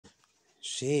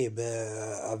Sì,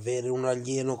 beh, avere un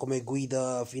alieno come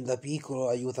guida fin da piccolo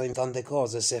aiuta in tante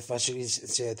cose, se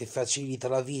ti facilita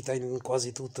la vita in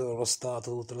quasi tutto lo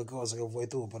stato, tutte le cose che vuoi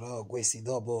tu, però questi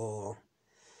dopo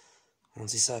non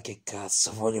si sa che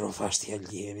cazzo vogliono fare sti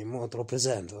alieni, mo te lo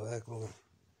presento, ecco.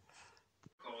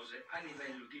 Cose a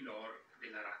livello di lore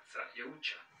della razza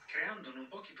Yautja, creando non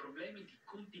pochi problemi di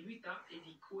continuità e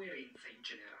di coerenza in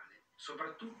generale,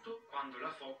 soprattutto quando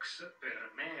la Fox,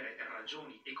 per mere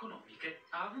ragioni economiche,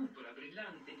 ha avuto la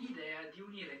brillante idea di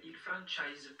unire il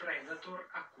franchise Predator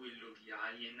a quello di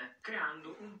Alien,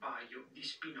 creando un paio di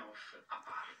spin-off a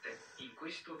parte. In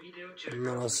questo video Non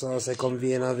cercherò lo so se moltissime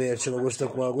conviene nuove avercelo questo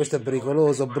qua, informazioni questo è sul lore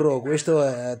pericoloso, riguardo bro, i questo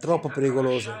Predator, è troppo senza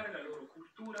pericoloso. tralasciare la loro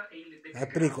cultura e il È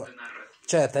background pericoloso. narrativo.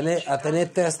 Cioè, a tenere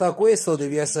Incitando testa a inoltre questo sui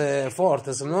devi essere vincoli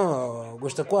forte, se culturali no come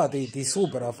questo qua ti protagonisti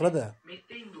supera, assoluti, frate.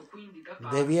 mettendo quindi da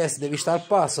parte i Devi stare al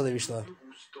passo, crossover di devi stare. dubbio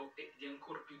gusto e di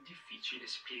ancor più difficile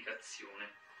spiegazione.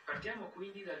 Partiamo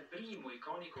quindi dal primo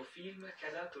iconico film che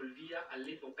ha dato il via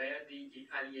all'epopea degli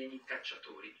alieni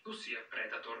cacciatori, ossia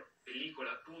Predator,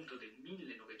 pellicola appunto del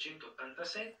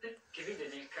 1987 che vede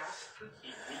nel cast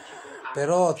il mitico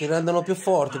Però Arnold ti rendono più Schwarzenegger,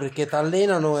 forte ma anche perché ti Frank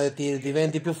allenano e Dux, ti che è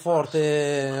diventi più ricomparso in The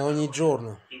forte ogni Mandalorian.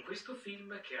 giorno. In questo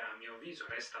film, che a mio avviso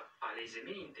resta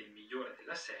palesemente il migliore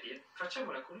della serie,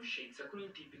 facciamo la conoscenza con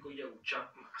il tipico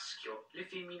Yautja maschio. Le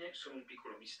femmine sono un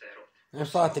piccolo mistero.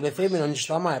 Infatti Possiamo le un femmine non ci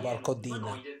sta massiccio mai, alieno porco dinne.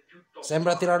 umanoide piuttosto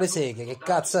Sembra tirare vasto, seghe, che dotato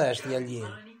cazzo di è sti grandi alieni?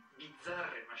 mani,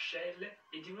 bizzarre mascelle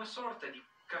e di una sorta di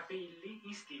capelli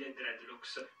in stile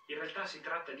dreadlocks. In realtà si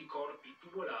tratta di corpi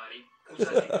tubolari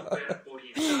usati più per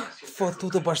orientarsi o per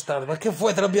Fottuto bastardo, ma localizzare. che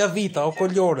vuoi della mia vita, oh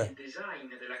Inizialmente il coglione?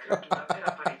 design della creatura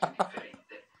era parecchio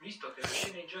differente, visto che la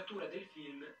sceneggiatura del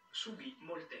film subì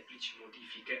molteplici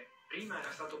modifiche. Prima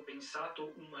era stato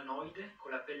pensato umanoide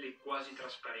con la pelle quasi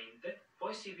trasparente,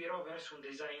 poi si virò verso un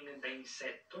design da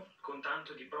insetto con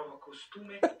tanto di prova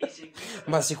costume eseguita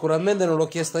Ma dall'attrice sicuramente non l'ho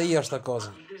Laura chiesta io sta Palmer,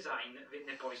 ma cosa. il design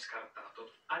venne poi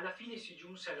scartato. Alla fine si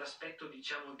giunse all'aspetto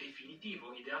diciamo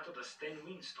definitivo ideato da Stan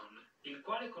Winston, il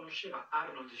quale conosceva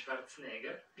Arnold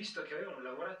Schwarzenegger visto che avevano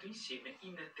lavorato insieme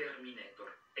in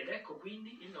Terminator. Ed ecco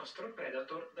quindi il nostro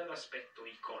Predator dall'aspetto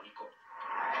iconico.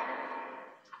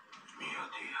 Mio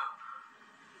Dio,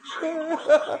 sei un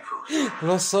mostro schifoso.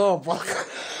 Lo so, porca.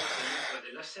 Nell'intro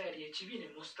della serie ci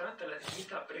viene mostrata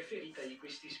l'attività preferita di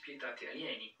questi spietati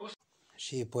alieni.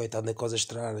 Sì, poi tante cose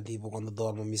strane, tipo quando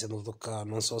dormo mi sento toccare,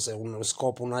 non so se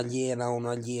scopro un'aliena o un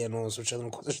alieno, succedono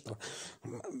cose strane.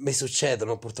 Mi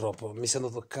succedono purtroppo, mi sento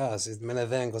toccare, me ne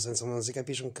vengo senza non si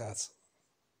capisce un cazzo.